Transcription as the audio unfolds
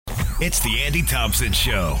It's the Andy Thompson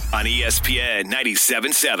Show on ESPN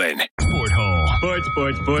 97.7. Sport Hole.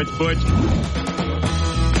 Sports.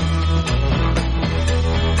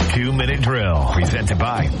 2-minute drill presented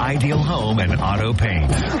by Ideal Home and Auto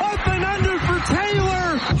Paint. Up and under for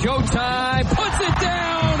Taylor. Showtime puts it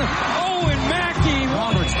down. Owen Mackey.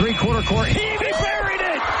 Roberts, three-quarter court. He buried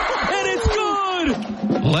it, and it's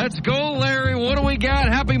good. Let's go, Larry. What do we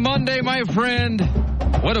got? Happy Monday, my friend.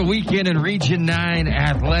 What a weekend in Region 9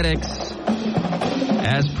 athletics,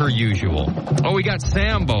 as per usual. Oh, we got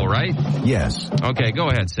Sambo, right? Yes. Okay, go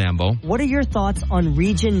ahead, Sambo. What are your thoughts on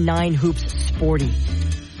Region 9 hoops sporty?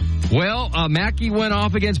 Well, Mackey went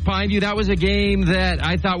off against Pineview. That was a game that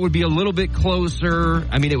I thought would be a little bit closer.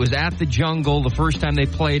 I mean, it was at the Jungle the first time they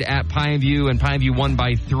played at Pineview, and Pineview won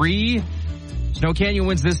by 3. Snow Canyon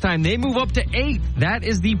wins this time. They move up to 8th. That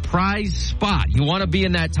is the prize spot. You want to be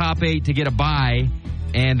in that top 8 to get a bye.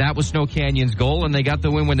 And that was Snow Canyon's goal, and they got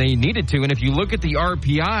the win when they needed to. And if you look at the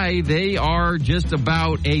RPI, they are just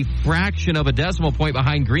about a fraction of a decimal point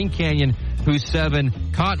behind Green Canyon, who's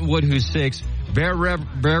 7, Cottonwood, who's 6, Bear River,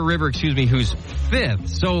 who's 5th.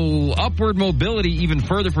 So upward mobility even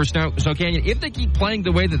further for Snow Canyon if they keep playing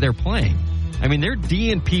the way that they're playing. I mean, they're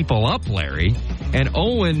D'ing people up, Larry. And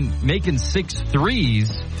Owen making 6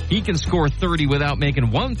 threes. He can score 30 without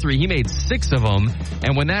making 1 3. He made 6 of them.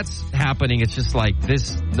 And when that's happening, it's just like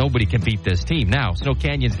this. Nobody can beat this team. Now, Snow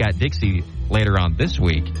Canyon's got Dixie later on this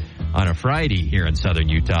week on a Friday here in southern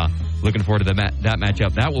Utah. Looking forward to that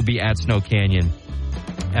matchup. That will be at Snow Canyon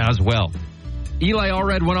as well. Eli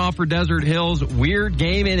Allred went off for Desert Hills. Weird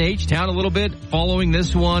game in H-Town a little bit. Following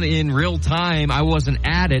this one in real time, I wasn't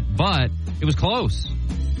at it, but it was close.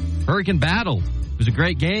 Hurricane battled. It was a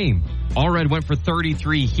great game. Allred went for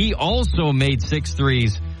 33. He also made 6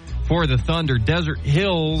 threes for the Thunder. Desert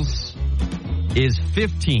Hills is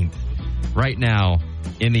 15th right now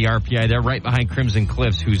in the RPI. They're right behind Crimson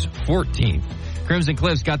Cliffs, who's 14th. Crimson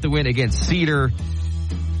Cliffs got the win against Cedar.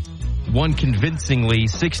 Won convincingly,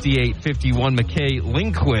 68-51. McKay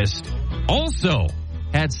Lindquist also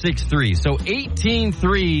had 6 threes. So 18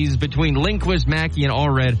 threes between Lindquist, Mackey, and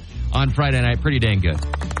Allred on Friday night. Pretty dang good.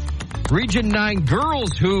 Region 9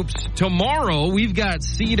 girls hoops. Tomorrow, we've got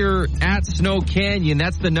Cedar at Snow Canyon.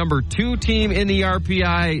 That's the number 2 team in the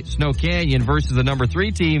RPI, Snow Canyon, versus the number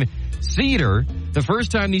 3 team, Cedar. The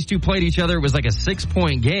first time these two played each other, it was like a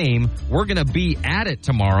 6-point game. We're going to be at it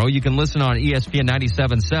tomorrow. You can listen on ESPN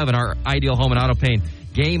 97.7, our Ideal Home and Auto Paint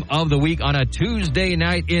game of the week on a Tuesday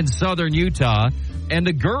night in southern Utah. And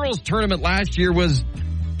the girls tournament last year was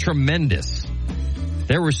tremendous.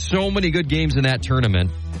 There were so many good games in that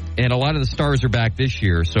tournament. And a lot of the stars are back this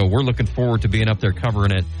year, so we're looking forward to being up there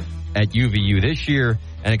covering it at UVU this year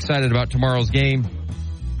and excited about tomorrow's game.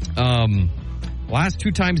 Last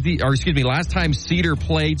time Cedar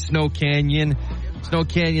played Snow Canyon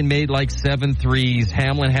made like 7 threes.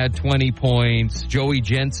 Hamlin had 20 points. Joey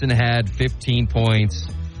Jensen had 15 points.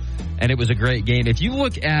 And it was a great game. If you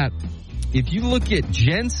look at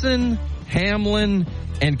Jensen, Hamlin,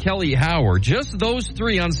 and Kelly Howard, just those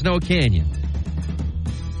 3 on Snow Canyon,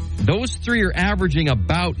 those 3 are averaging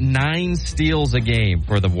about 9 steals a game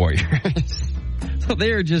for the Warriors. So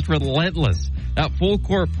they are just relentless. That full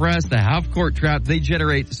court press, the half court trap, they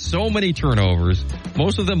generate so many turnovers,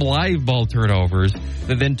 most of them live ball turnovers,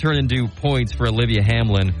 that then turn into points for Olivia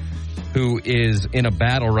Hamlin, who is in a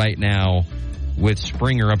battle right now with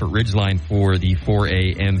Springer up at Ridgeline for the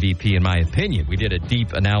 4A MVP, in my opinion. We did a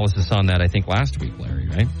deep analysis on that, I think, last week, Larry,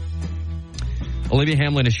 right? Olivia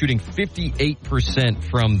Hamlin is shooting 58%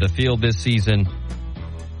 from the field this season.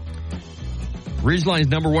 Ridgeline is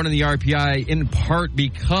number 1 in the RPI, in part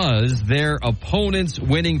because their opponent's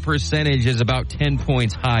winning percentage is about 10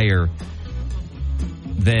 points higher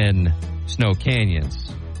than Snow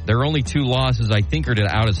Canyon's. Their only 2 losses, I think, are to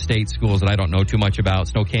out-of-state schools that I don't know too much about.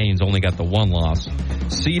 Snow Canyon's only got the 1 loss.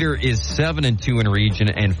 Cedar is 7-2 in region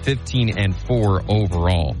and 15-4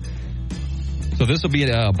 overall. So this will be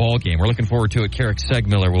a ball game. We're looking forward to it. Carrick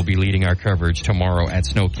Segmiller will be leading our coverage tomorrow at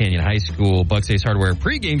Snow Canyon High School. Bucks Ace Hardware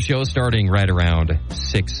pregame show starting right around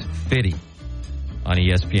 6:50 on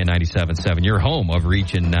ESPN 97.7, your home of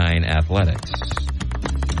Region 9 athletics.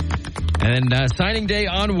 And then signing day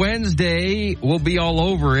on Wednesday, we'll be all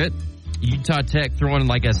over it. Utah Tech throwing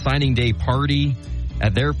like a signing day party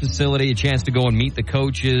at their facility, a chance to go and meet the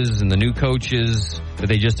coaches and the new coaches that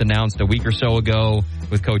they just announced a week or so ago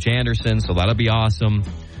with Coach Anderson, so that'll be awesome.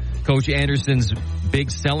 Coach Anderson's big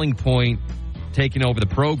selling point taking over the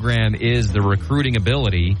program is the recruiting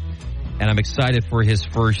ability, and I'm excited for his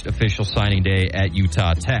first official signing day at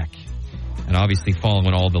Utah Tech. And obviously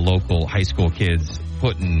following all the local high school kids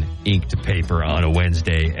putting ink to paper on a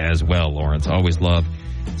Wednesday as well, Lawrence. Always love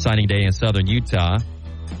signing day in Southern Utah.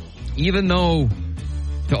 Even though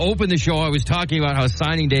to open the show I was talking about how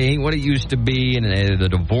signing day ain't what it used to be, and the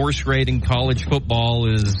divorce rate in college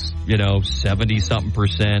football is,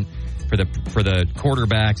 70-something%. For the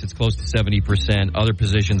quarterbacks, it's close to 70%. Other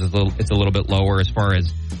positions, it's a little bit lower as far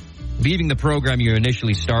as leaving the program you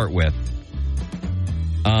initially start with.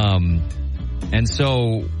 And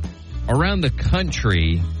so around the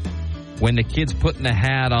country, when the kid's putting the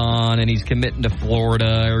hat on and he's committing to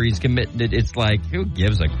Florida or he's committing to, it's like, who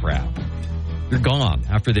gives a crap? You're gone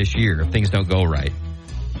after this year if things don't go right.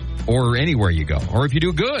 Or anywhere you go. Or if you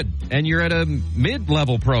do good and you're at a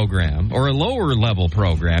mid-level program or a lower-level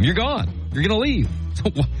program, you're gone. You're going to leave.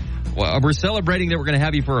 So, we're celebrating that we're going to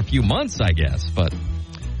have you for a few months, I guess. But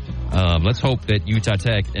let's hope that Utah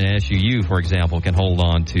Tech and SUU, for example, can hold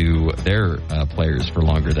on to their players for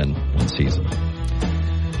longer than one season.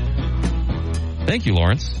 Thank you,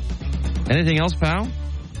 Lawrence. Anything else, pal?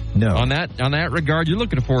 No. On that regard, you're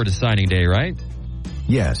looking forward to signing day, right?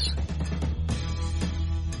 Yes.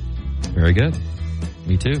 Very good.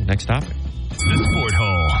 Me too. Next topic. The Sport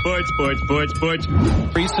Hole. Sports.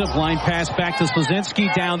 Risa, line pass back to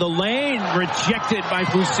Slazinski down the lane. Rejected by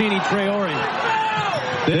Fusini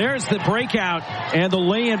Traore. There's the breakout and the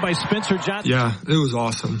lay-in by Spencer Johnson. Yeah, it was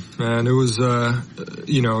awesome, man. It was,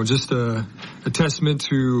 just a testament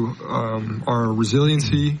to our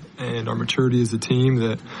resiliency and our maturity as a team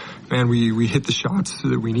that, man, we hit the shots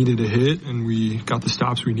that we needed to hit and we got the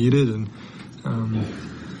stops we needed. And,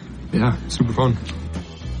 yeah, super fun.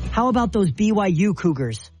 How about those BYU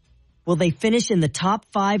Cougars? Will they finish in the top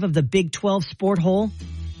 5 of the Big 12 Sport Hole?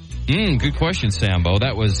 Good question, Sambo.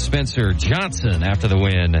 That was Spencer Johnson after the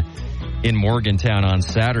win in Morgantown on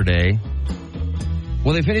Saturday.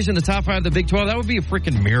 Will they finish in the top 5 of the Big 12? That would be a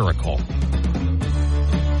freaking miracle.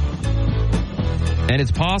 And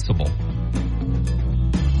it's possible.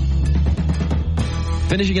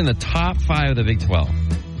 Finishing in the top 5 of the Big 12.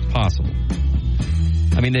 It's possible.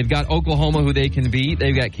 I mean, they've got Oklahoma, who they can beat.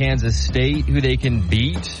 They've got Kansas State, who they can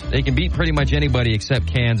beat. They can beat pretty much anybody except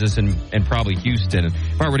Kansas and probably Houston.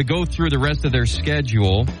 If I were to go through the rest of their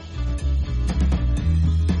schedule,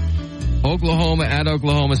 Oklahoma at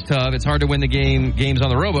Oklahoma's tough. It's hard to win the games on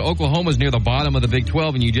the road, but Oklahoma's near the bottom of the Big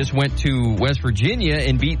 12, and you just went to West Virginia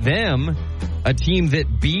and beat them, a team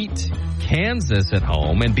that beat Kansas at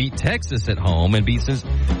home and beat Texas at home and beat...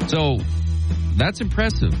 So that's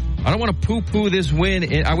impressive. I don't want to poo-poo this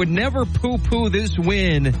win. I would never poo-poo this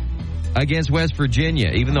win against West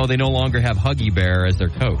Virginia, even though they no longer have Huggy Bear as their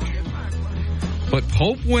coach. But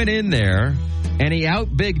Pope went in there, and he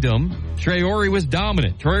out-bigged them. Traore was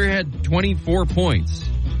dominant. Traore had 24 points,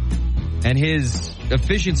 and his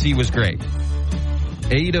efficiency was great.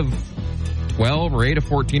 8 of 12 or 8 of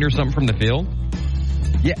 14 or something from the field.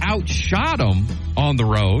 You outshot them on the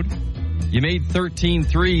road. You made 13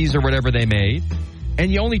 threes or whatever they made, and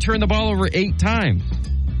you only turned the ball over 8 times.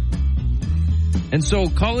 And so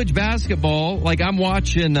college basketball, like I'm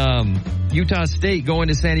watching Utah State going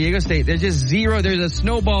to San Diego State, there's just zero. There's a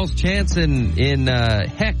snowball's chance in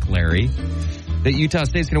heck, Larry, that Utah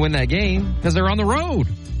State's going to win that game because they're on the road.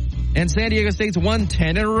 And San Diego State's won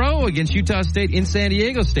 10 in a row against Utah State in San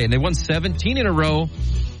Diego State. And they won 17 in a row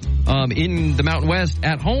in the Mountain West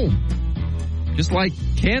at home. Just like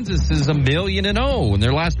Kansas is 1-0 in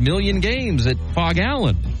their last million games at Fog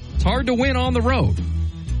Allen. It's hard to win on the road.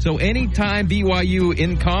 So anytime BYU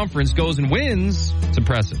in conference goes and wins, it's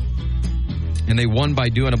impressive. And they won by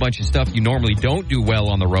doing a bunch of stuff you normally don't do well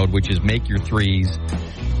on the road, which is make your threes,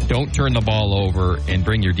 don't turn the ball over, and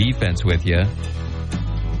bring your defense with you.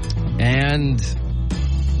 And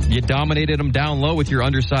you dominated them down low with your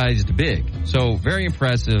undersized big. So very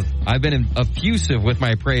impressive. I've been effusive with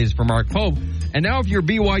my praise for Mark Pope. And now if you're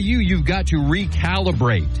BYU, you've got to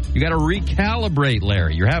recalibrate. You got to recalibrate,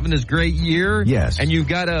 Larry. You're having this great year. Yes. And you've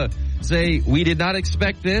got to say, we did not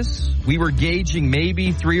expect this. We were gauging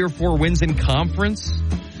maybe 3 or 4 wins in conference.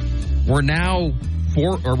 We're now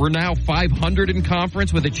 500 in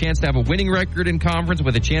conference with a chance to have a winning record in conference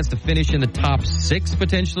with a chance to finish in the top 6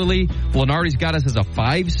 potentially. Lenardi's got us as a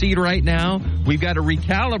 5 seed right now. We've got to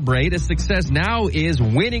recalibrate. A success now is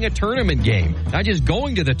winning a tournament game. Not just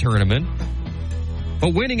going to the tournament,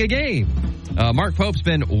 but winning a game. Mark Pope's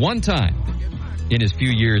been one time in his few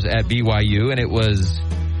years at BYU, and it was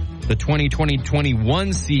the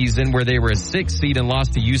 2020-21 season where they were a 6 seed and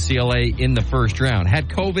lost to UCLA in the first round. Had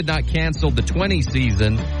COVID not canceled the 20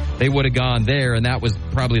 season, they would have gone there, and that was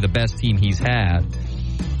probably the best team he's had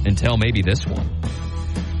until maybe this one.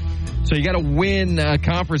 So you got to win a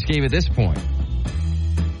conference game at this point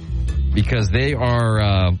because they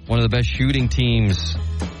are one of the best shooting teams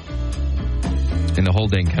in the whole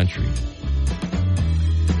dang country.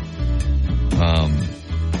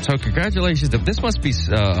 So congratulations. This must be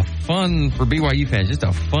fun for BYU fans, just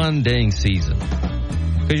a fun dang season.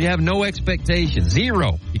 Because you have no expectations.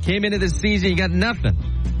 Zero. You came into this season, you got nothing.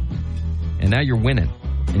 And now you're winning.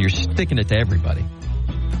 And you're sticking it to everybody.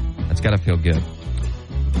 That's got to feel good.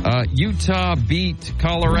 Utah beat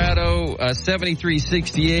Colorado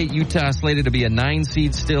 73-68. Utah slated to be a 9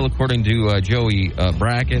 seed still, according to Joey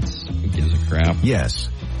Brackets. Who gives a crap? Yes.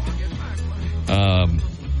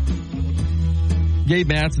 Gabe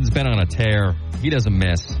Matson's been on a tear. He doesn't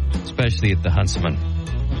miss, especially at the Huntsman.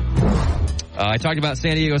 I talked about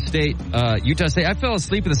San Diego State, Utah State. I fell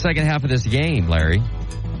asleep in the second half of this game, Larry.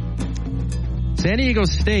 San Diego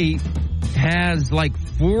State has like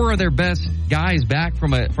 4 of their best guys back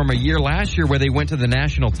from a year last year where they went to the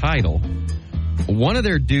national title. One of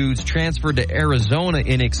their dudes transferred to Arizona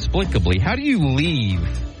inexplicably. How do you leave?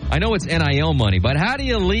 I know it's NIL money, but how do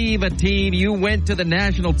you leave a team you went to the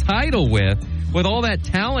national title with all that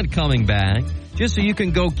talent coming back, just so you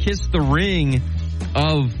can go kiss the ring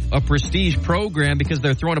of a prestige program because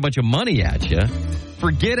they're throwing a bunch of money at you?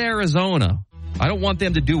 Forget Arizona. I don't want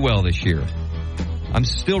them to do well this year. I'm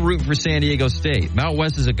still rooting for San Diego State. Mount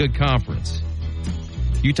West is a good conference.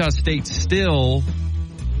 Utah State's still,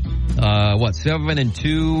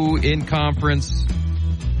 7-2 in conference.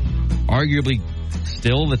 Arguably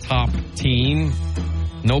still the top team.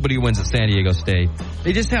 Nobody wins at San Diego State.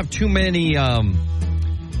 They just have too many. The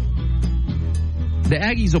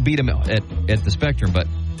Aggies will beat them at the Spectrum, but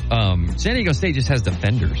San Diego State just has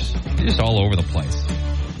defenders. They're just all over the place.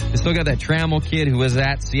 They still got that Trammell kid who was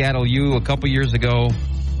at Seattle U a couple years ago,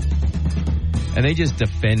 and they just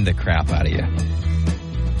defend the crap out of you.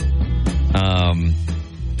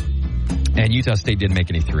 And Utah State didn't make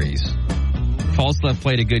any threes. Falstaff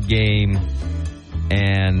played a good game,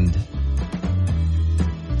 and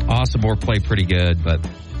Osibor played pretty good, but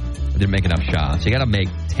didn't make enough shots. You got to make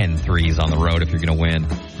 10 threes on the road if you're going to win.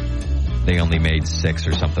 They only made 6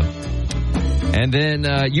 or something. And then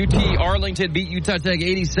UT Arlington beat Utah Tech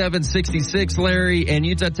 87-66, Larry. And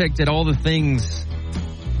Utah Tech did all the things.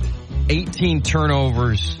 18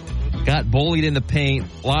 turnovers. Got bullied in the paint.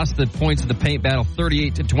 Lost the points of the paint battle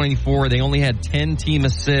 38-24. They only had 10 team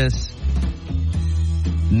assists.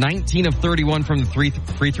 19 of 31 from the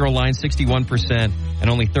free throw line, 61%, and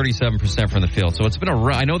only 37% from the field. So it's been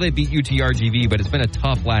I know they beat UTRGV, but it's been a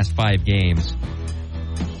tough last 5 games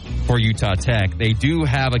for Utah Tech. They do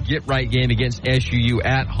have a get-right game against SUU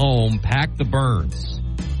at home. Pack the Burns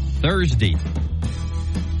Thursday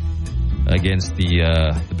against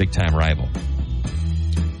the big-time rival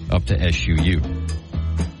up to SUU.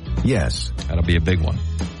 Yes. That'll be a big one.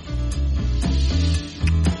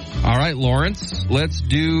 All right, Lawrence, let's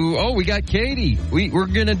do... Oh, we got Katie. We're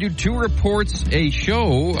going to do 2 reports a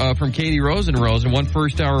show from Katie Rosen, one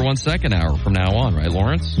first hour, one second hour from now on, right,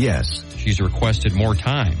 Lawrence? Yes. She's requested more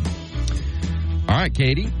time. All right,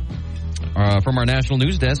 Katie. From our national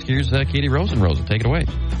news desk, here's Katie Rosen. Take it away.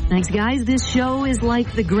 Thanks, guys. This show is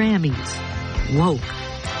like the Grammys. Woke.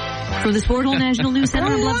 From the Sport Hole National News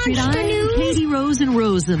Center on Bluff Street, I'm Katie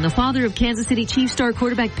Rosen. The father of Kansas City Chiefs star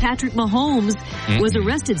quarterback Patrick Mahomes was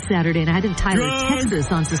arrested Saturday night in Tyler, Texas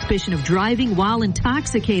on suspicion of driving while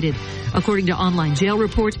intoxicated. According to online jail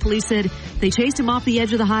reports, police said they chased him off the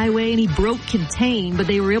edge of the highway and he broke contain, but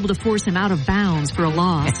they were able to force him out of bounds for a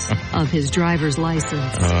loss of his driver's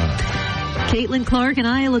license. Caitlin Clark and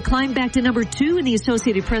Iowa climbed back to number 2 in the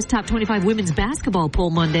Associated Press Top 25 women's basketball poll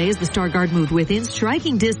Monday as the Star Guard moved within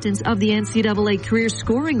striking distance of the NCAA career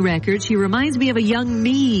scoring record. She reminds me of a young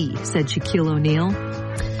me, said Shaquille O'Neal.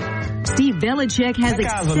 Steve Belichick has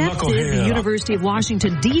accepted the University of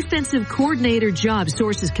Washington defensive coordinator job.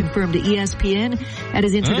 Sources confirmed to ESPN at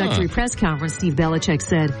his introductory press conference. Steve Belichick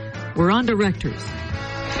said, "We're on directors."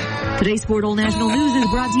 Today's Sport Hole National News is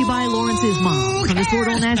brought to you by Lawrence's mom. From the Sport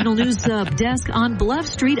Hole National News desk on Bluff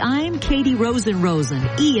Street, I'm Katie Rosen,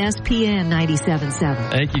 ESPN 97.7.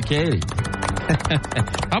 Thank you, Katie.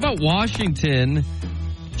 How about Washington?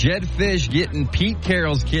 Jed Fish getting Pete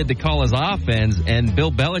Carroll's kid to call his offense and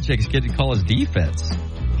Bill Belichick's kid to call his defense.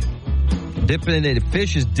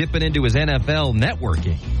 Fish is dipping into his NFL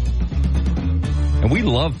networking. And we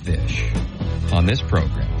love Fish on this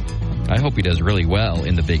program. I hope he does really well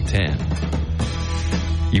in the Big Ten,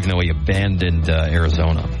 even though he abandoned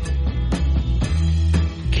Arizona.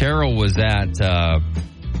 Carroll was at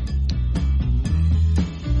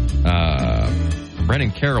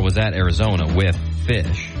Brennan Carroll was at Arizona with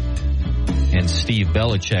Fish. and Steve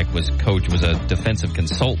Belichick was a defensive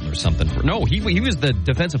consultant or something. He was the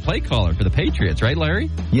defensive play caller for the Patriots, right, Larry?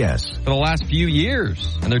 Yes. For the last few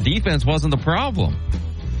years, and their defense wasn't the problem.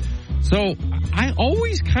 So I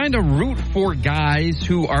always kind of root for guys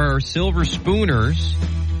who are silver spooners,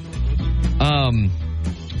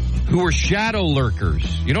 who are shadow lurkers.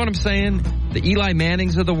 You know what I'm saying? The Eli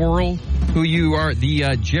Mannings of the world, who you are,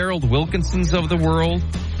 the Gerald Wilkinsons of the world,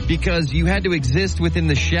 because you had to exist within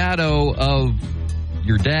the shadow of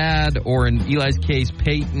your dad, or in Eli's case,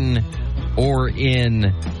 Peyton, or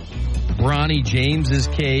in Bronny James's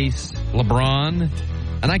case, LeBron.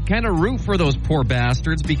 And I kind of root for those poor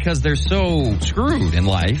bastards because they're so screwed in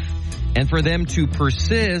life. And for them to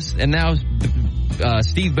persist, and now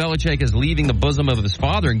Steve Belichick is leaving the bosom of his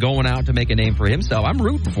father and going out to make a name for himself, I'm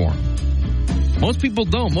rooting for him. Most people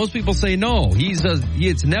don't. Most people say, no,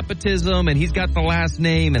 it's nepotism and he's got the last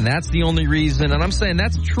name and that's the only reason. And I'm saying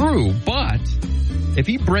that's true. But if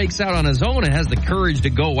he breaks out on his own and has the courage to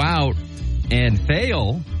go out and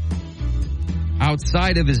fail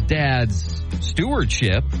outside of his dad's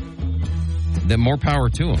stewardship, then more power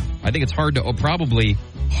to him. I think it's probably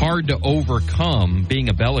hard to overcome being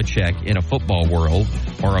a Belichick in a football world,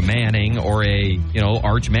 or a Manning, or a,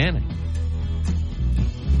 Arch Manning.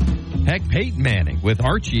 Heck, Peyton Manning with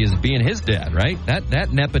Archie as being his dad, right?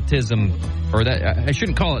 That nepotism, or that, I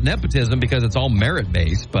shouldn't call it nepotism because it's all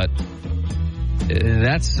merit-based, but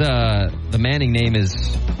that's, the Manning name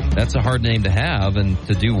that's a hard name to have, and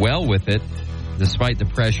to do well with it, despite the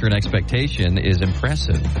pressure and expectation, is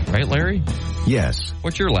impressive. Right, Larry? Yes.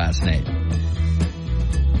 What's your last name?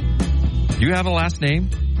 Do you have a last name?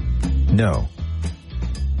 No.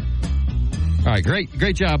 All right,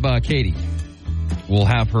 great job, Katie. We'll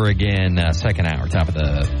have her again second hour, top of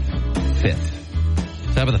the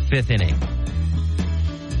fifth inning.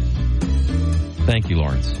 Thank you,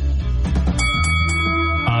 Lawrence.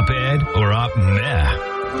 Op-ed or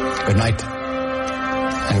op-meh? Good night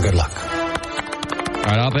and good luck. All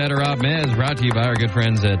right, Op-ed or op-meh is brought to you by our good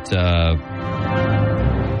friends at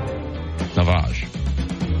Navage.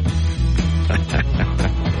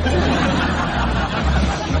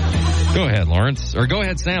 Go ahead, Lawrence. Or go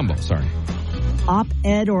ahead, Sambo. Sorry.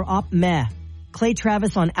 Op-ed or op-meh. Clay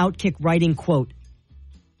Travis on Outkick writing, quote,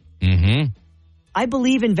 I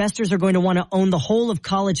believe investors are going to want to own the whole of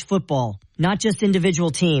college football, not just individual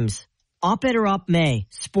teams. Op-ed or op-meh.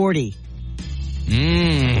 Sporty.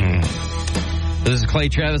 This is Clay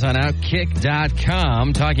Travis on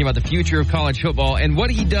Outkick.com talking about the future of college football. And what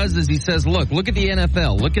he does is he says, look at the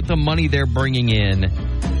NFL. Look at the money they're bringing in.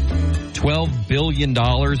 $12 billion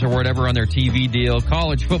or whatever on their TV deal.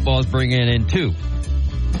 College football is bringing in $2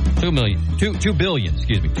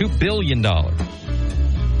 billion.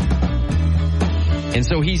 And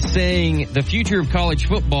so he's saying the future of college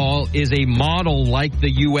football is a model like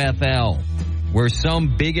the UFL, where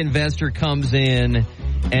some big investor comes in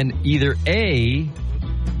and either A,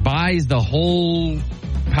 buys the whole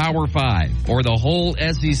Power 5 or the whole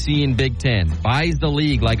SEC and Big Ten, buys the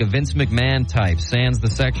league like a Vince McMahon type, sans the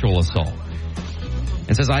sexual assault,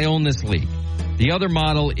 and says, I own this league. The other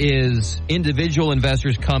model is individual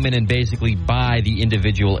investors come in and basically buy the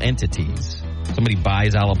individual entities. Somebody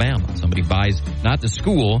buys Alabama. Somebody buys not the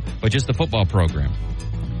school, but just the football program.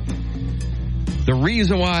 The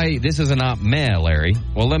reason why this is an op-meh, Larry,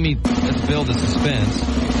 well, let's build the suspense.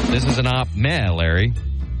 This is an op-meh, Larry,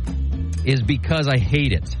 is because I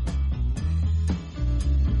hate it.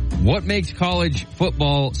 What makes college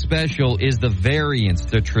football special is the variance,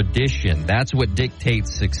 the tradition. That's what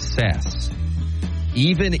dictates success.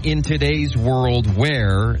 Even in today's world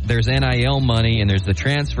where there's NIL money and there's the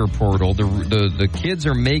transfer portal, the kids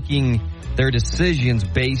are making their decisions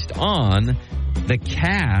based on the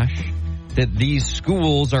cash that these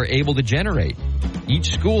schools are able to generate.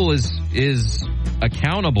 Each school is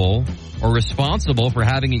accountable or responsible for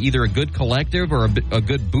having either a good collective or a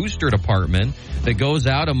good booster department that goes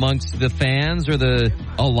out amongst the fans or the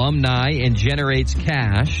alumni and generates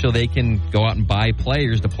cash so they can go out and buy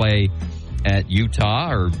players to play at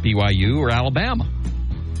Utah or BYU or Alabama.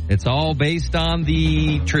 It's all based on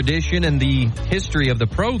the tradition and the history of the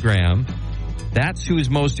program. That's who's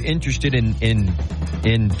most interested in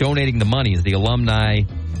donating the money, is the alumni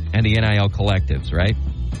and the NIL collectives, right?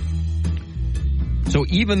 So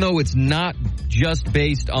even though it's not just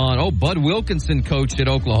based on, Bud Wilkinson coached at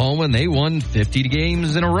Oklahoma and they won 50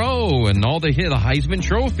 games in a row, and all the Heisman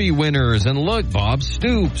Trophy winners, and look, Bob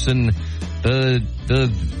Stoops and the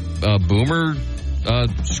Boomer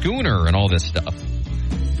Schooner and all this stuff.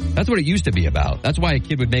 That's what it used to be about. That's why a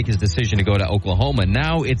kid would make his decision to go to Oklahoma.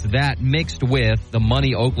 Now it's that mixed with the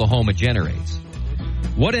money Oklahoma generates.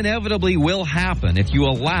 What inevitably will happen if you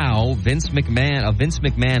allow Vince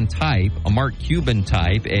McMahon type, a Mark Cuban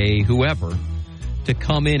type, a whoever, to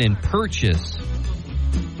come in and purchase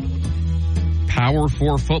Power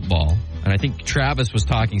 4 football, and I think Travis was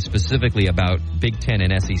talking specifically about Big Ten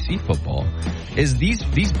and SEC football, is these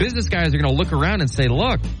business guys are going to look around and say,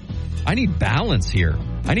 look, I need balance here.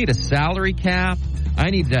 I need a salary cap. I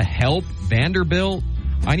need to help Vanderbilt.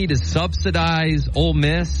 I need to subsidize Ole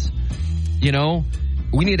Miss. You know,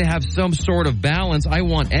 we need to have some sort of balance. I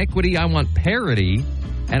want equity. I want parity.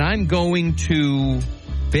 And I'm going to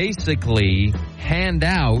basically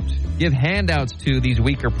give handouts to these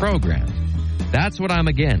weaker programs. That's what I'm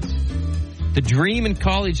against. The dream in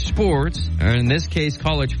college sports, or in this case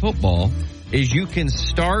college football, is you can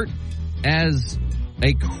start as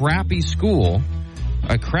a crappy school,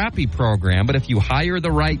 a crappy program, but if you hire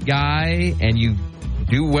the right guy and you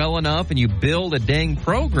do well enough and you build a dang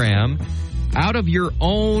program out of your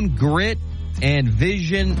own grit and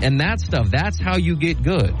vision and that stuff, that's how you get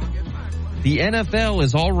good. The NFL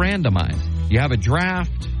is all randomized. You have a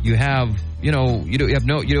draft, you have, you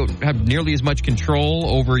don't have nearly as much control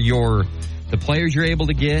over the players you're able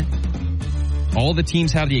to get. All the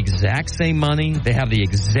teams have the exact same money. They have the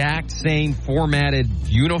exact same formatted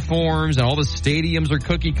uniforms, and all the stadiums are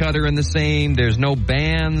cookie cutter and the same. There's no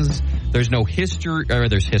bands. There's no history, or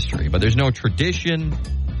there's history, but there's no tradition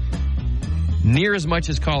near as much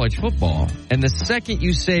as college football. And the second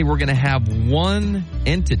you say we're going to have one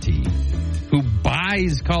entity who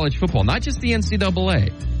buys college football, not just the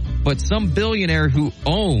NCAA, but some billionaire who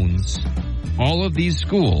owns all of these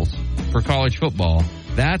schools for college football,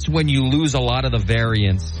 that's when you lose a lot of the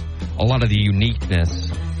variance, a lot of the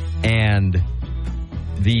uniqueness, and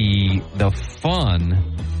the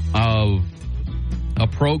fun of a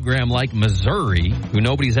program like Missouri, who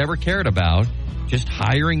nobody's ever cared about, just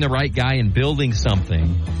hiring the right guy and building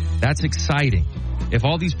something. That's exciting. If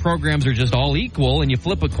all these programs are just all equal and you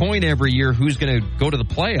flip a coin every year who's going to go to the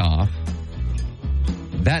playoff,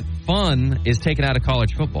 that fun is taken out of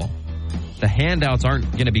college football. The handouts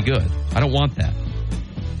aren't going to be good. I don't want that.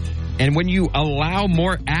 And when you allow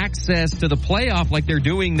more access to the playoff like they're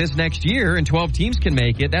doing this next year and 12 teams can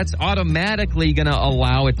make it, that's automatically going to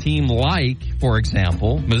allow a team like, for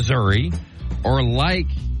example, Missouri, or like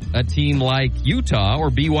a team like Utah or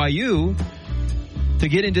BYU to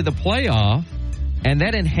get into the playoff, and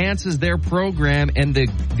that enhances their program, and the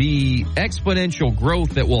exponential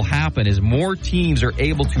growth that will happen as more teams are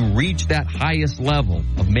able to reach that highest level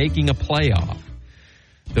of making a playoff.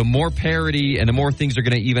 The more parity and the more things are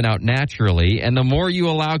going to even out naturally, and the more you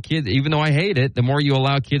allow kids, even though I hate it, the more you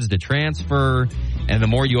allow kids to transfer, and the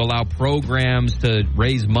more you allow programs to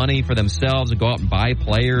raise money for themselves and go out and buy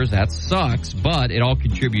players. That sucks, but it all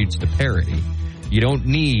contributes to parity. You don't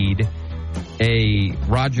need a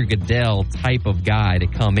Roger Goodell type of guy to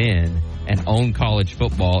come in and own college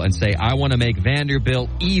football and say, I want to make Vanderbilt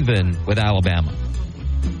even with Alabama.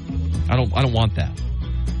 I don't want that.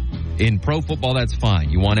 In pro football, that's fine.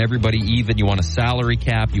 You want everybody even. You want a salary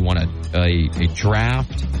cap. You want a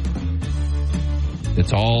draft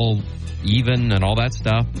that's all even and all that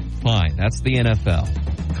stuff. Fine. That's the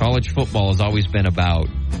NFL. College football has always been about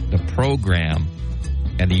the program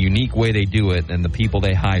and the unique way they do it and the people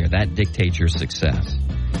they hire. That dictates your success.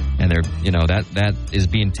 And they're, that is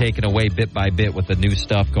being taken away bit by bit with the new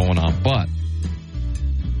stuff going on. But,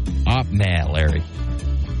 man, Larry,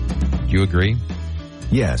 do you agree?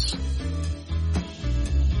 Yes.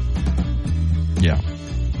 Yeah.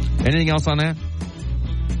 Anything else on that?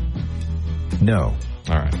 No.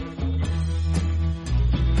 All right.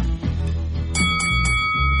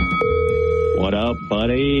 What up,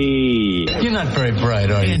 buddy? You're not very bright,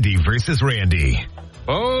 are you? Andy versus Randy.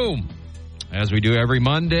 Boom. As we do every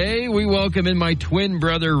Monday, we welcome in my twin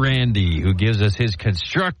brother, Randy, who gives us his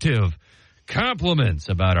constructive compliments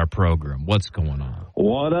about our program. What's going on?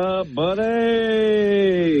 What up,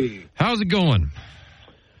 buddy? How's it going?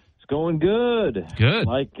 It's going good. Good.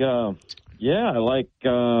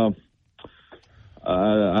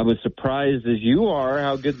 I was surprised as you are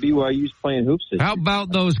how good BYU's playing hoops this year. How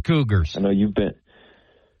about those Cougars? I know you've been.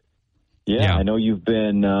 Yeah. I know you've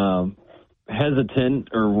been hesitant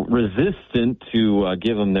or resistant to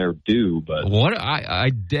give them their due, but what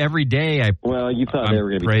every day I. Well, you thought they were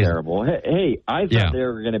going to be terrible. Hey, I thought they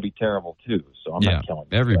were going to be terrible too. So I'm not killing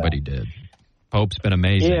you. Everybody did. Pope's been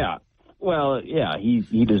amazing. Yeah. Well, yeah,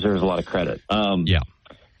 he deserves a lot of credit.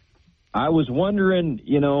 I was wondering,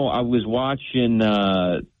 I was watching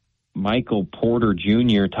Michael Porter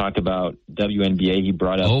Jr. talk about WNBA. He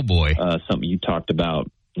brought up something you talked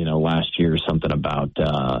about, last year, something about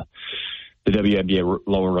The WNBA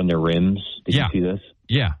lower on their rims. Did you see this?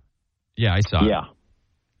 Yeah. Yeah, I saw it. Yeah.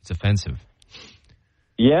 It's offensive.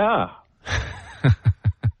 Yeah.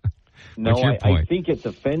 No, I think it's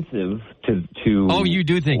offensive to. Oh, you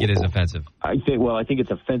do think it is offensive? I think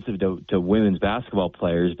it's offensive to women's basketball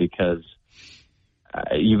players because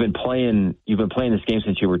you've been playing this game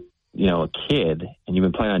since you were a kid, and you've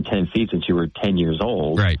been playing on 10 feet since you were 10 years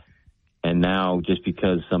old. Right. And now, just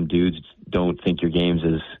because some dudes don't think your game's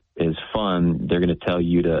is fun, they're going to tell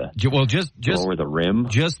you to just lower the rim.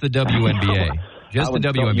 Just the WNBA. Just the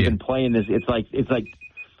WNBA. You've been playing this. It's like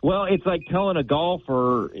telling a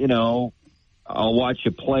golfer, I'll watch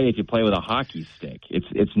you play if you play with a hockey stick.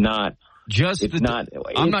 It's not.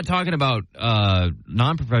 I'm not talking about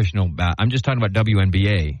non-professional. I'm just talking about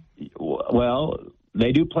WNBA. Well,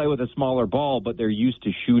 they do play with a smaller ball, but they're used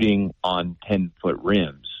to shooting on 10-foot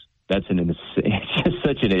rims. That's it's just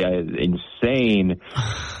such an insane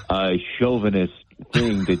chauvinist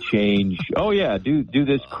thing to change. Oh yeah, do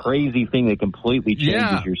this crazy thing that completely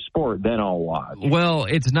changes your sport. Then I'll watch. Well,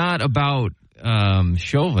 it's not about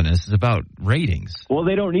chauvinists. It's about ratings. Well,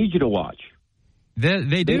 they don't need you to watch. They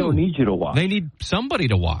do. They don't need you to watch. They need somebody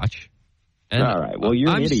to watch. And all right. Well,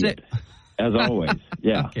 you're an idiot, as always.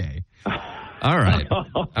 Yeah. Okay. All right.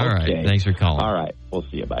 All right. Okay. Thanks for calling. All right. We'll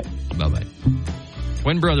see you. Bye. Bye-bye.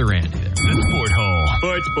 Twin brother Randy there. The Sport Hole.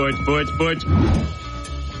 Sports.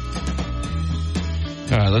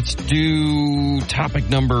 All right, let's do topic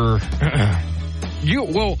number. Do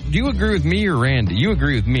you agree with me or Randy? You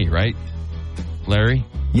agree with me, right, Larry?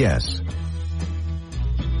 Yes.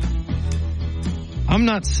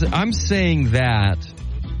 I'm saying that,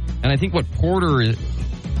 and I think what Porter is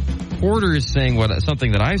saying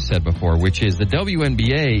something that I've said before, which is the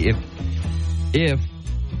WNBA. If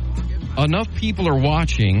enough people are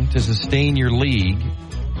watching to sustain your league,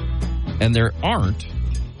 and there aren't,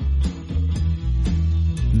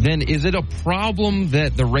 then is it a problem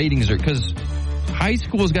that the ratings are... Because high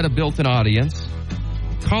school's got a built-in audience.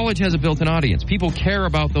 College has a built-in audience. People care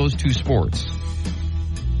about those two sports.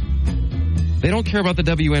 They don't care about the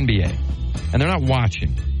WNBA. And they're not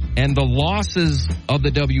watching. And the losses of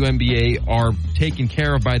the WNBA are taken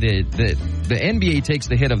care of by the NBA takes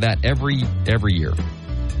the hit of that every year.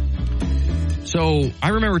 So I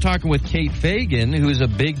remember talking with Kate Fagan, who's a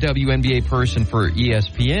big WNBA person for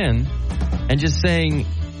ESPN, and just saying,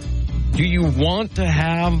 do you want to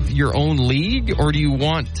have your own league, or do you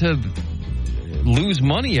want to lose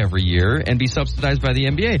money every year and be subsidized by the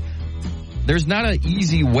NBA? There's not an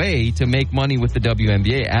easy way to make money with the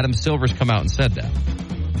WNBA. Adam Silver's come out and said that.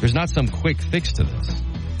 There's not some quick fix to this.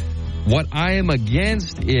 What I am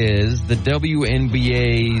against is the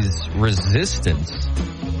WNBA's resistance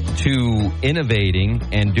to innovating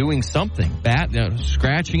and doing something.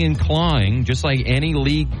 Scratching and clawing, just like any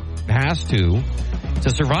league has to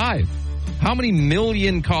survive. How many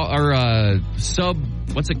million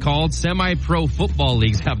semi-pro football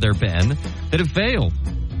leagues have there been that have failed?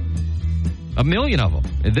 1 million of them.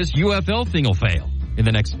 This UFL thing will fail in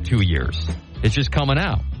the next 2 years. It's just coming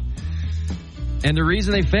out. And the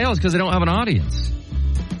reason they fail is because they don't have an audience.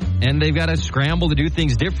 And they've got to scramble to do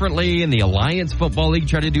things differently. And the Alliance Football League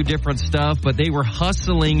tried to do different stuff. But they were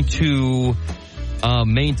hustling to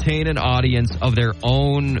maintain an audience of their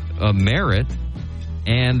own merit.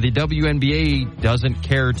 And the WNBA doesn't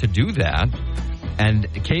care to do that.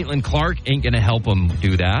 And Caitlin Clark ain't going to help them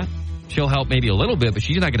do that. She'll help maybe a little bit, but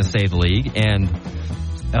she's not going to save the league. And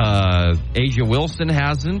Asia Wilson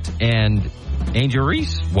hasn't. And Angel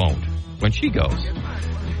Reese won't when she goes.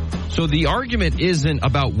 So the argument isn't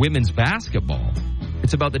about women's basketball.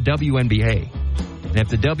 It's about the WNBA. And if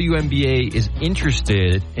the WNBA is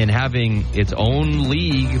interested in having its own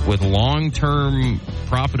league with long-term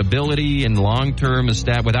profitability and long-term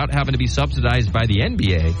without having to be subsidized by the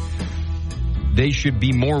NBA, they should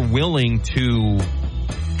be more willing to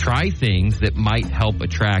try things that might help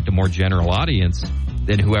attract a more general audience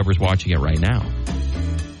than whoever's watching it right now.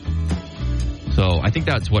 So I think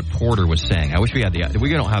that's what Porter was saying. I wish we had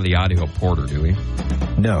we don't have the audio of Porter, do we?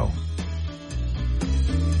 No.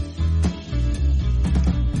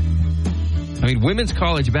 I mean, women's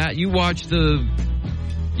college you watch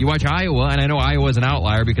Iowa, and I know Iowa's an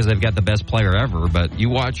outlier because they've got the best player ever, but you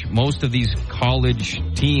watch most of these college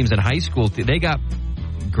teams and high school, they got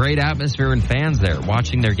great atmosphere and fans there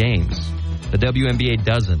watching their games. The WNBA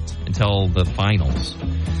doesn't until the finals.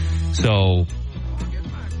 So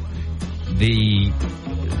the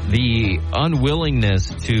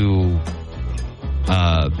unwillingness to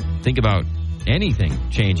think about anything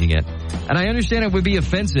changing it. And I understand it would be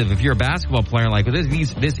offensive if you're a basketball player like this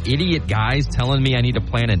idiot guy's telling me I need to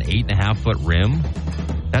plant an 8.5-foot rim.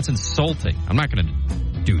 That's insulting. I'm not going to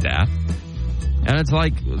do that. And it's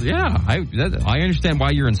like, yeah, I understand why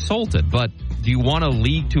you're insulted, but do you want a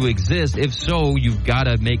league to exist? If so, you've got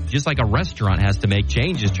to make, just like a restaurant has to make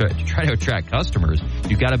changes to try to attract customers,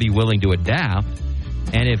 you've got to be willing to adapt.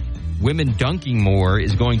 And if women dunking more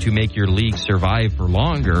is going to make your league survive for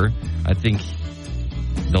longer, I think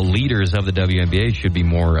the leaders of the WNBA should be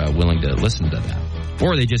more willing to listen to that.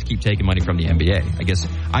 Or they just keep taking money from the NBA.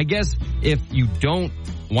 I guess if you don't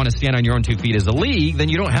want to stand on your own 2 feet as a league, then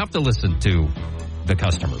you don't have to listen to the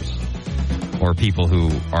customers or people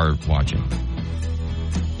who are watching.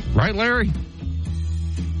 Right, Larry?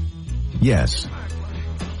 Yes.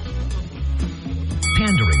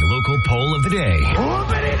 Pandering local poll of the day.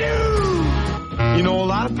 You know, a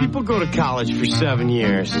lot of people go to college for 7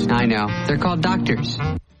 years. I know. They're called doctors.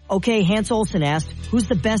 Okay, Hans Olsen asked, who's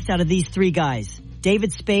the best out of these 3 guys?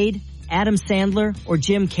 David Spade, Adam Sandler, or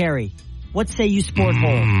Jim Carrey? What say you, Sport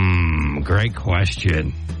Hole? Great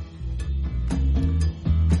question.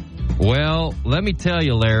 Well, let me tell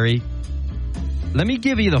you, Larry. Let me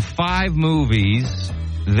give you the 5 movies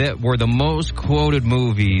that were the most quoted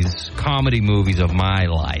movies, comedy movies of my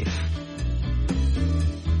life.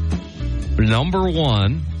 Number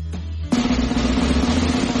 1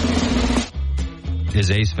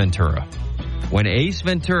 is Ace Ventura. When Ace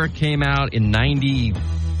Ventura came out in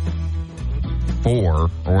 94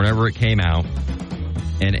 or whenever it came out,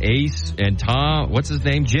 and Ace and Tom, what's his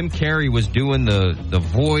name? Jim Carrey was doing the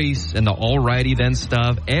voice and the alrighty then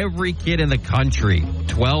stuff. Every kid in the country,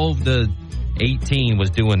 12 to 18,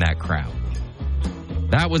 was doing that crowd.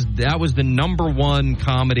 That was the number 1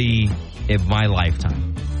 comedy of my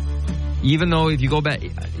lifetime. Even though if you go back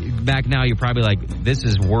now, you're probably like, this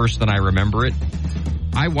is worse than I remember it.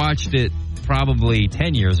 I watched it probably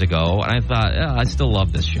 10 years ago, and I thought, I still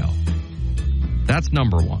love this show. That's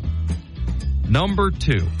number 1. Number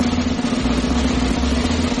 2,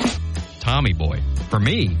 Tommy Boy. For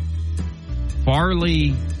me,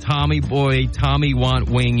 Farley, Tommy Boy, Tommy Want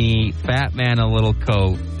Wingy, Fat Man a Little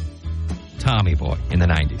Coat, Tommy Boy in the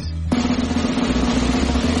 90s.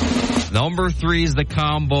 Number 3 is the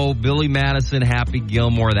combo, Billy Madison, Happy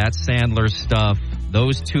Gilmore. That's Sandler stuff.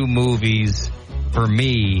 Those 2 movies, for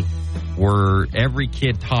me, were every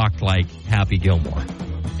kid talked like Happy Gilmore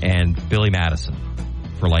and Billy Madison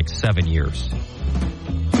for like 7 years.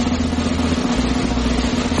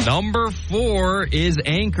 Number 4 is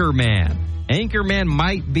Anchorman. Anchorman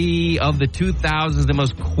might be, of the 2000s, the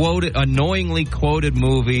most annoyingly quoted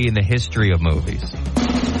movie in the history of movies.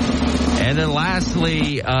 And then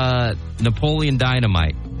lastly, Napoleon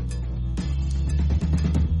Dynamite.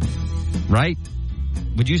 Right?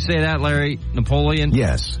 Would you say that, Larry? Napoleon?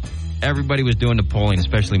 Yes. Everybody was doing Napoleon,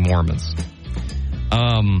 especially Mormons.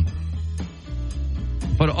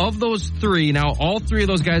 But of those 3, now all 3 of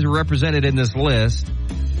those guys are represented in this list.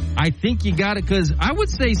 I think you got it, because I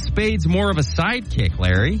would say Spade's more of a sidekick,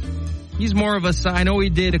 Larry. He's more of a side. I know he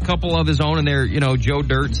did a couple of his own in there, Joe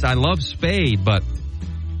Dirt. I love Spade, but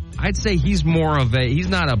I'd say he's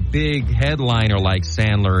not a big headliner like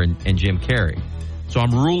Sandler and Jim Carrey. So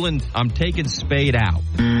I'm taking Spade out.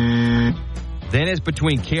 Then it's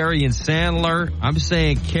between Carrey and Sandler. I'm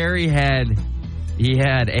saying Carrey had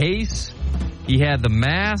Ace, he had The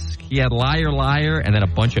Mask, he had Liar Liar, and then a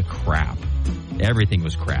bunch of crap. Everything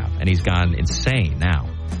was crap, and he's gone insane now.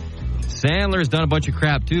 Sandler's done a bunch of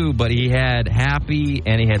crap too, but he had Happy,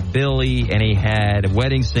 and he had Billy, and he had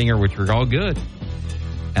Wedding Singer, which were all good.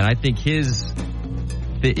 And I think his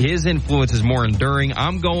influence is more enduring.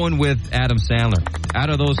 I'm going with Adam Sandler. Out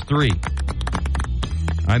of those 3,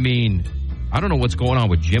 I mean, I don't know what's going on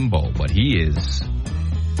with Jimbo, but he is,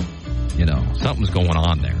 something's going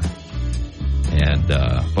on there. And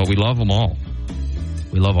but we love them all.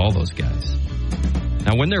 We love all those guys.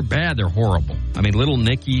 Now, when they're bad, they're horrible. I mean, Little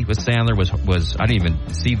Nicky with Sandler was I didn't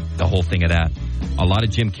even see the whole thing of that. A lot of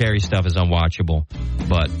Jim Carrey stuff is unwatchable,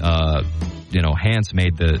 but Hans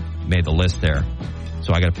made the list there.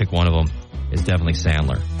 So I got to pick one of them. It's definitely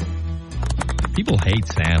Sandler. People hate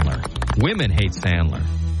Sandler. Women hate Sandler.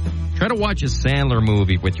 Try to watch a Sandler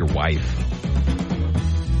movie with your wife.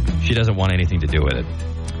 She doesn't want anything to do with it.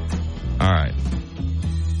 All right.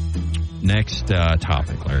 Next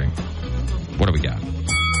topic, Larry. What do we got?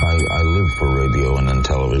 I live for radio and then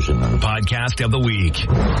television. And Podcast of the week.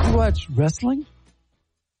 You watch wrestling?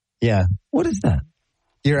 Yeah. What is that?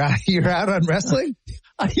 You're out on wrestling?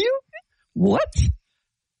 Are you? What?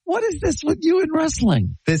 What is this with you and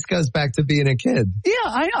wrestling? This goes back to being a kid. Yeah,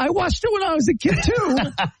 I watched it when I was a kid too.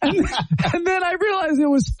 and then I realized it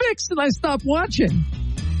was fixed and I stopped watching.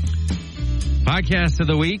 Podcast of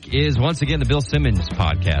the week is once again the Bill Simmons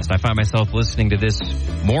podcast. I find myself listening to this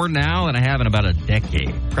more now than I have in about a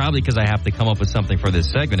decade. Probably because I have to come up with something for this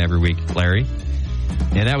segment every week, Larry.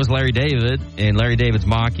 And that was Larry David. And Larry David's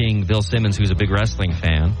mocking Bill Simmons, who's a big wrestling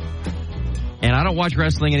fan. And I don't watch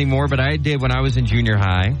wrestling anymore, but I did when I was in junior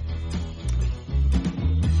high.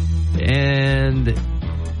 And,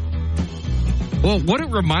 well, what it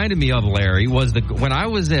reminded me of, Larry, was when I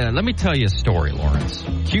was in, let me tell you a story, Lawrence.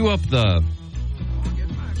 Cue up the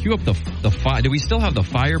fire. Do we still have the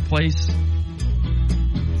fireplace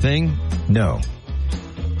thing? No.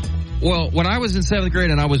 Well, when I was in 7th grade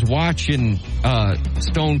and I was watching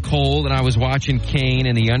Stone Cold and I was watching Kane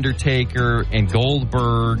and The Undertaker and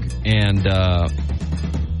Goldberg and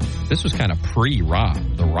this was kind of pre-Rock,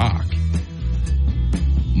 The Rock.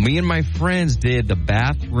 Me and my friends did the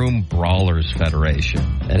Bathroom Brawlers Federation,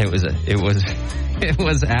 and it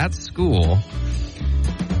was at school,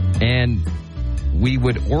 and we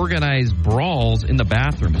would organize brawls in the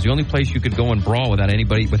bathroom. It was the only place you could go and brawl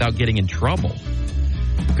without getting in trouble.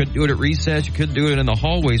 You couldn't do it at recess. You couldn't do it in the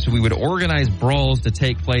hallway. So we would organize brawls to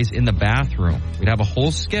take place in the bathroom. We'd have a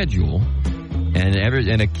whole schedule, and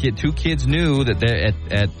two kids knew that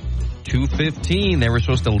at 2:15 they were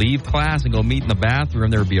supposed to leave class and go meet in the bathroom.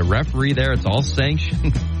 There would be a referee there. It's all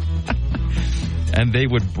sanctioned, and they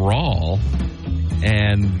would brawl,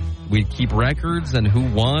 and we'd keep records and who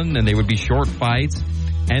won, and they would be short fights.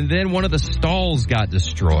 And then one of the stalls got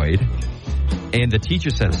destroyed, and the teacher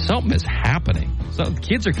said, something is happening. So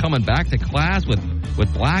kids are coming back to class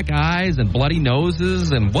with black eyes and bloody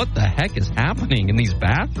noses, and what the heck is happening in these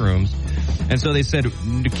bathrooms? And so they said,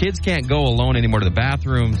 the kids can't go alone anymore to the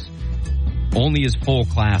bathrooms, only as full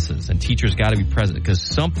classes, and teachers got to be present because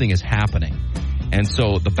something is happening. And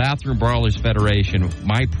so the Bathroom Brawlers Federation,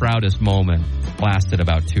 my proudest moment, lasted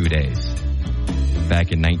about 2 days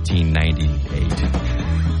back in 1998.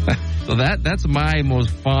 So that's my most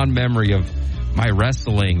fond memory of my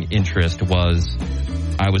wrestling interest. Was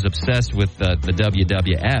I was obsessed with the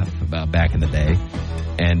WWF about back in the day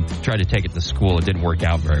and tried to take it to school. It didn't work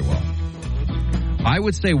out very well. I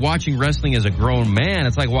would say watching wrestling as a grown man,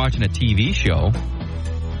 it's like watching a TV show.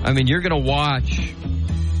 I mean, you're going to watch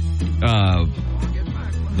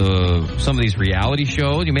some of these reality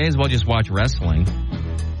shows. You may as well just watch wrestling,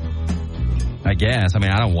 I guess. I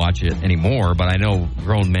mean, I don't watch it anymore, but I know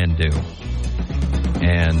grown men do.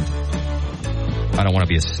 And I don't want to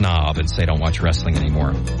be a snob and say don't watch wrestling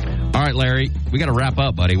anymore. All right, Larry, we got to wrap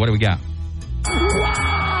up, buddy. What do we got?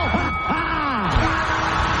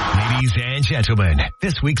 Ladies and gentlemen,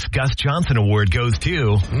 this week's Gus Johnson Award goes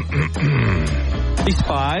to... He's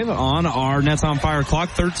 5 on our Nets on Fire clock.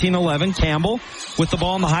 13-11. Campbell with the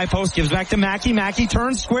ball in the high post. Gives back to Mackey. Mackey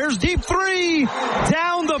turns, squares, deep three.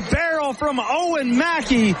 Down the barrel from Owen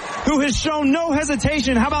Mackey, who has shown no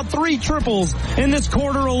hesitation. How about 3 triples in this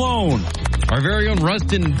quarter alone? Our very own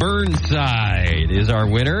Rustin Burnside is our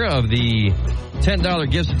winner of the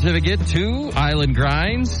 $10 gift certificate to Island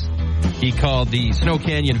Grinds. He called the Snow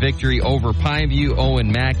Canyon victory over Pineview.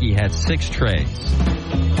 Owen Mackey had 6 trays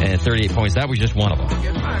and 38 points. That was just one of them.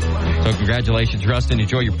 So congratulations, Rustin.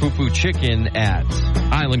 Enjoy your poo-poo chicken at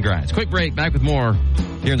Island Grinds. Quick break. Back with more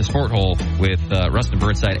here in the Sport Hole with Rustin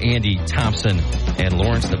Burnside, Andy Thompson, and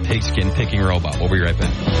Lawrence the Pigskin Picking Robot. We'll be right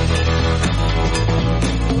back.